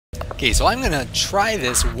Okay, so I'm gonna try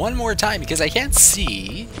this one more time because I can't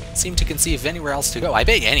seem to conceive of anywhere else to go. I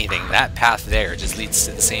bet anything, that path there just leads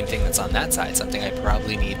to the same thing that's on that side, something I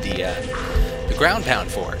probably need the ground pound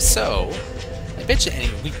for. So, I bet you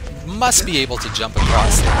we must be able to jump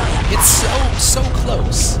across there. It's so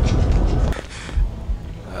close.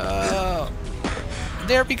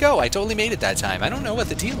 There we go, I totally made it that time. I don't know what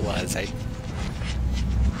the deal was.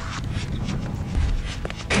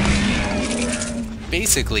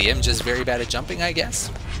 Basically, I'm just very bad at jumping, I guess.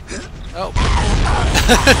 Oh.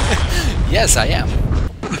 Yes, I am.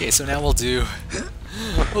 Okay, so now we'll do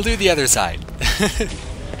the other side.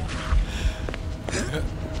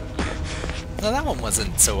 No, that one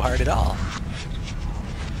wasn't so hard at all.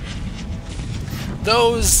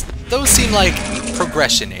 Those seem like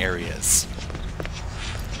progression areas.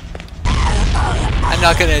 I'm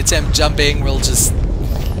not gonna attempt jumping, we'll just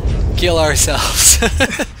kill ourselves.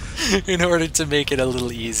 In order to make it a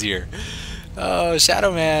little easier. Oh,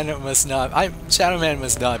 Shadow Man must not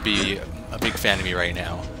be a big fan of me right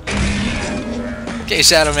now. Okay,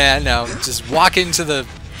 Shadow Man, now just walk into the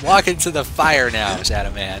fire now,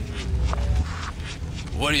 Shadow Man.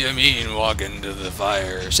 What do you mean, walk into the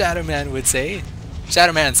fire? Shadow Man would say.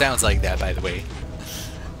 Shadow Man sounds like that, by the way.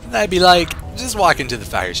 And I'd be like, just walk into the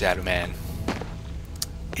fire, Shadow Man.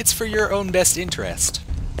 It's for your own best interest.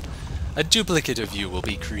 A duplicate of you will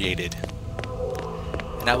be created,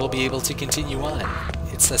 and I will be able to continue on.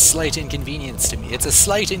 It's a slight inconvenience to me. It's a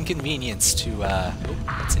slight inconvenience to, oh,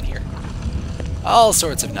 what's in here? All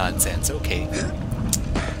sorts of nonsense, okay.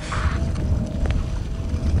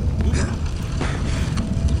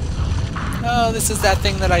 Oh, this is that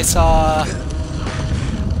thing that I saw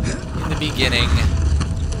in the beginning.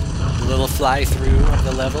 The little fly-through of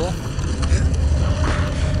the level.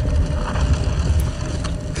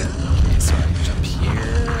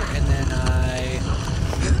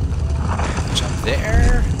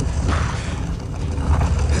 There,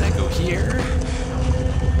 and I go here,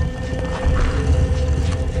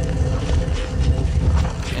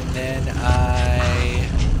 and then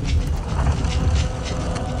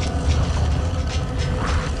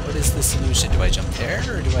what is the solution? Do I jump there,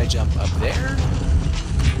 or do I jump up there?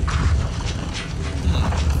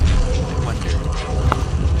 I wonder.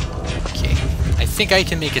 Okay, I think I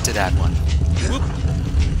can make it to that one. Whoop.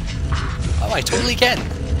 Oh, I totally can.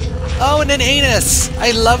 Oh, and an anus! I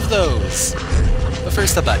love those! But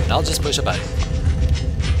first a button. I'll just push a button.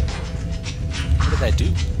 What did that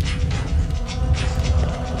do?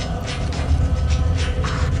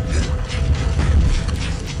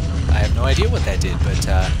 I have no idea what that did, but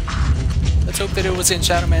let's hope that it was in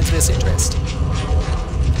Shadow Man's best interest.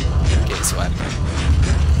 Okay, so I'm going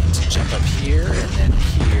to jump up here, and then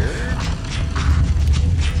here.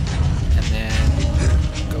 And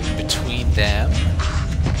then go between them.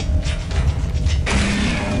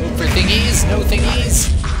 For thingies, no thingies.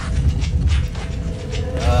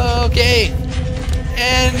 Okay.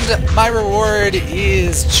 And my reward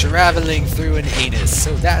is traveling through an anus,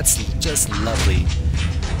 so that's just lovely.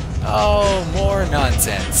 Oh, more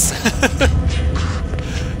nonsense.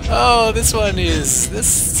 Oh, this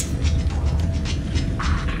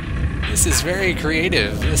is very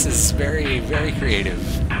creative. This is very, very creative.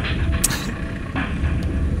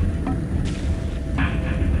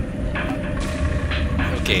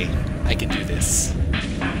 Okay, I can do this.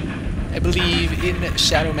 I believe in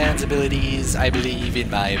Shadow Man's abilities. I believe in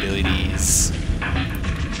my abilities.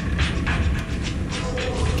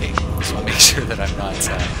 Okay, just want to make sure that I'm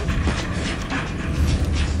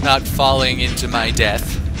not falling into my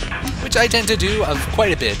death, which I tend to do of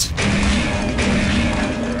quite a bit.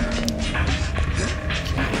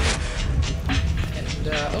 And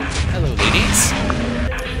oh, hello, ladies.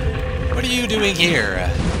 What are you doing here?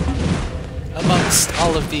 Amongst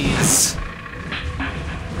all of these...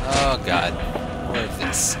 Oh god, more of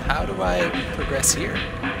this. How do I progress here?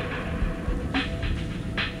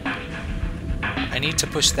 I need to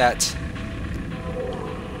push that...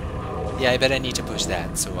 Yeah, I bet I need to push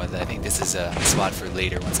that, so I think this is a spot for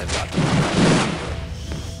later once I've got the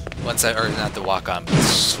walk-on. Or not the walk-on, but the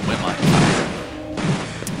swim on fire.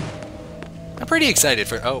 I'm pretty excited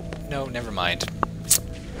for... Oh, no, never mind.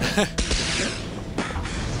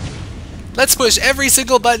 Let's push every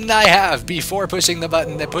single button I have before pushing the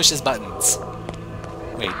button that pushes buttons.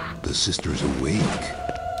 Wait. The sister's awake.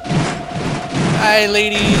 Hi,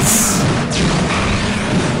 ladies.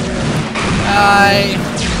 Hi.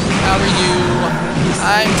 How are you?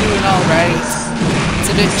 I'm doing alright. It's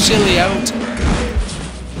a bit chilly out.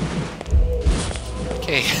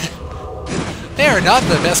 Okay. They are not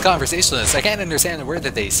the best conversationalists. I can't understand the word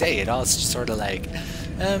that they say. It all is just sort of like...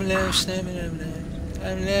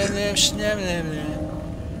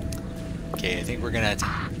 Okay, I think we're gonna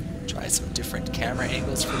try some different camera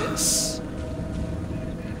angles for this.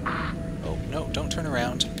 Oh no! Don't turn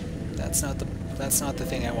around. That's not the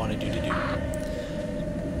thing I wanted you to do.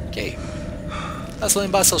 Okay, hustle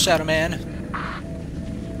and bustle, Shadow Man.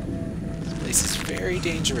 This is very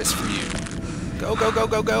dangerous for you. Go go go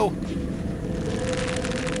go go!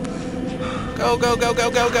 Go go go go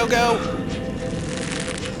go go go!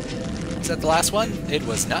 Is that the last one? It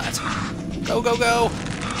was not. Go go go!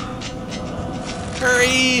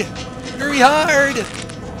 Hurry! Hurry hard!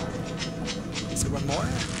 Is there one more?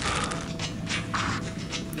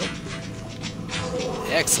 Nope.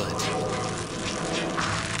 Excellent.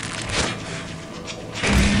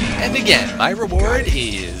 And again, my reward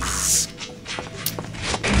is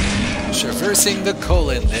traversing the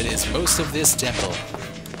colon that is most of this temple.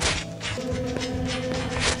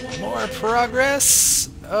 More progress?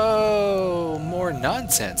 Oh, more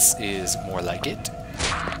nonsense is more like it.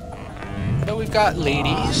 But we've got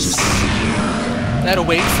ladies that'll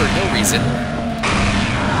wait for no reason.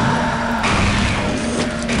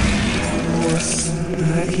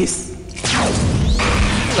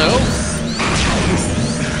 Hello.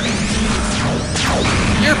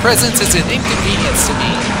 Your presence is an inconvenience to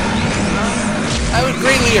me. I would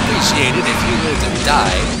greatly appreciate it if you lived and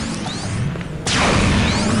died.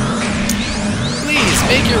 Please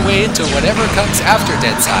make your way into whatever comes after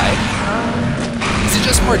Deadside. Is it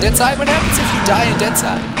just more Deadside? What happens if you die in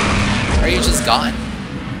Deadside? Are you just gone?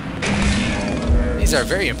 These are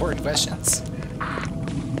very important questions.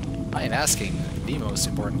 I am asking the most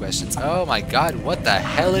important questions. Oh my god, what the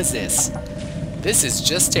hell is this? This is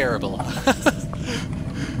just terrible.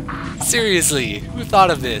 Seriously, who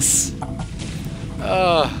thought of this?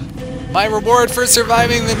 My reward for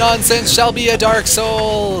surviving the nonsense shall be a dark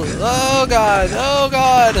soul! Oh god, oh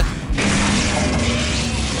god!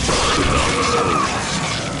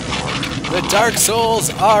 The dark souls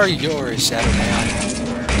are yours, Shadow Man.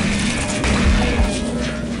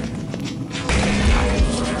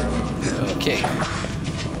 Okay.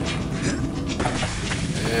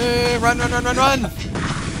 Run, run, run, run, run!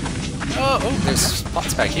 Oh, there's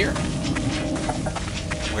spots back here.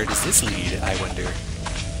 Where does this lead, I wonder?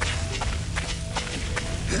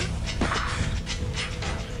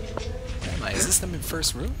 Is this the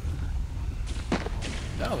first room?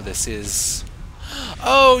 No, this is...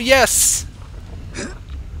 Oh, yes!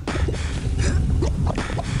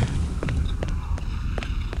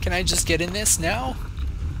 Can I just get in this now?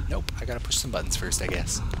 Nope, I gotta push some buttons first, I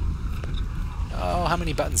guess. Oh, how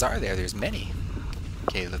many buttons are there? There's many.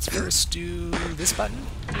 Okay, let's first do this button.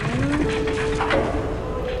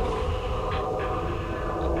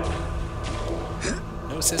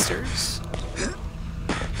 No sisters.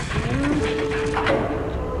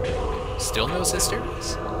 Still no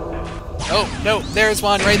sisters? Oh, no, there's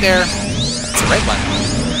one right there. It's a red one.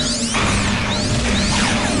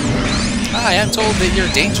 I am told that you're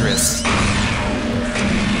dangerous.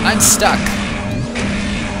 I'm stuck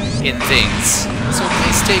in things, so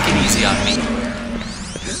please take it easy on me.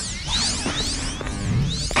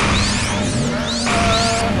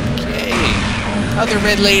 Okay. Other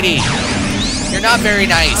red lady. You're not very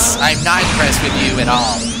nice. I'm not impressed with you at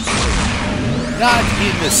all. Not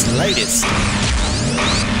in the slightest.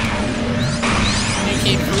 You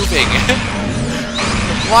keep moving.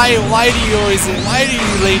 Why do you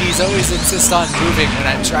ladies always insist on moving when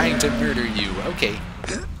I'm trying to murder you? Okay.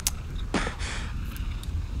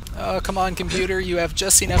 Oh, come on, computer, you have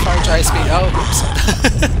just enough hard drive speed. Oh, oops.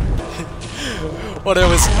 What I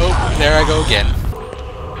was... Oh, there I go again.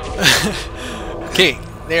 Okay,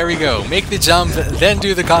 there we go. Make the jump, then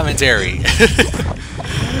do the commentary.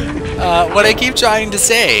 What I keep trying to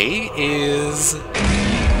say is...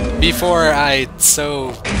 Before I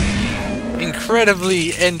so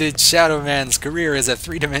incredibly ended Shadow Man's career as a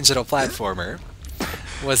three-dimensional platformer,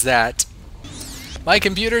 was that my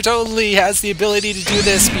computer totally has the ability to do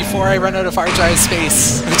this before I run out of hard drive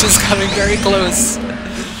space, which is coming very close.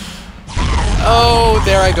 Oh,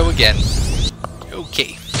 there I go again.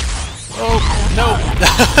 Okay. Oh, no.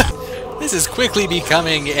 This is quickly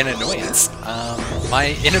becoming an annoyance.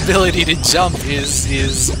 My inability to jump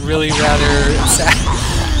is really rather sad.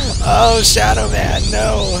 Oh, Shadow Man,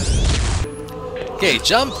 no. Okay,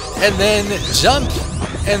 jump, and then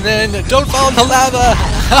don't fall in the lava!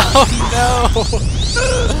 Oh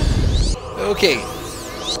no! Okay,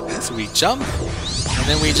 so we jump, and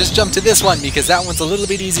then we just jump to this one because that one's a little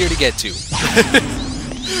bit easier to get to.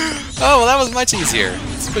 Oh, well that was much easier.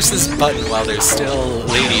 Let's push this button while there's still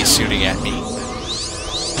ladies shooting at me.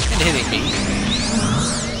 And hitting me.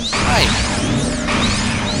 Hi.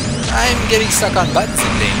 I'm getting stuck on buttons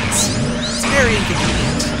and things. It's very inconvenient.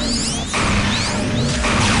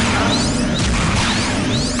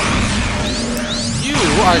 You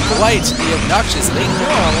are quite the obnoxious link.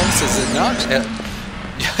 You're almost as obnoxious.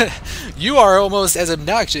 You are almost as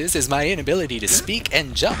obnoxious as my inability to speak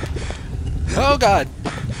and jump. Oh God!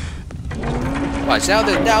 Watch now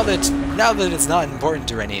that it's not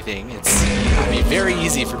important or anything. It'll be very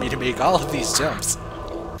easy for me to make all of these jumps.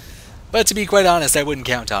 But to be quite honest, I wouldn't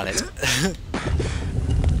count on it.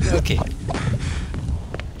 Okay.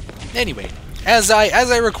 Anyway, as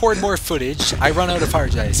I record more footage, I run out of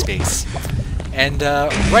hard drive space. And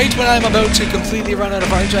right when I'm about to completely run out of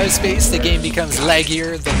hard drive space, the game becomes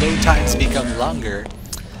laggier, the load times become longer,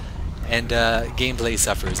 and gameplay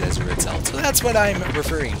suffers as a result. So that's what I'm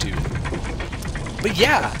referring to. But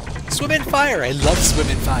yeah, Swim in Fire. I love Swim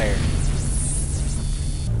in Fire.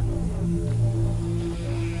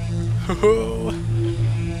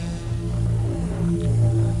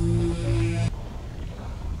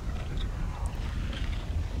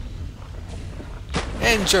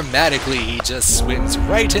 And dramatically, he just swims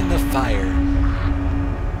right in the fire.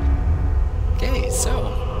 Okay,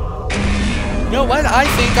 so... You know what? I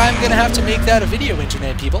think I'm gonna have to make that a video,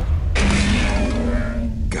 internet people.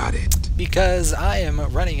 Got it. Because I am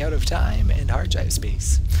running out of time and hard drive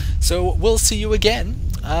space. So we'll see you again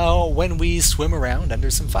when we swim around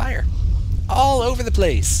under some fire. All over the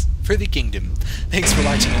place for the kingdom. Thanks for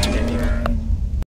watching, internet people.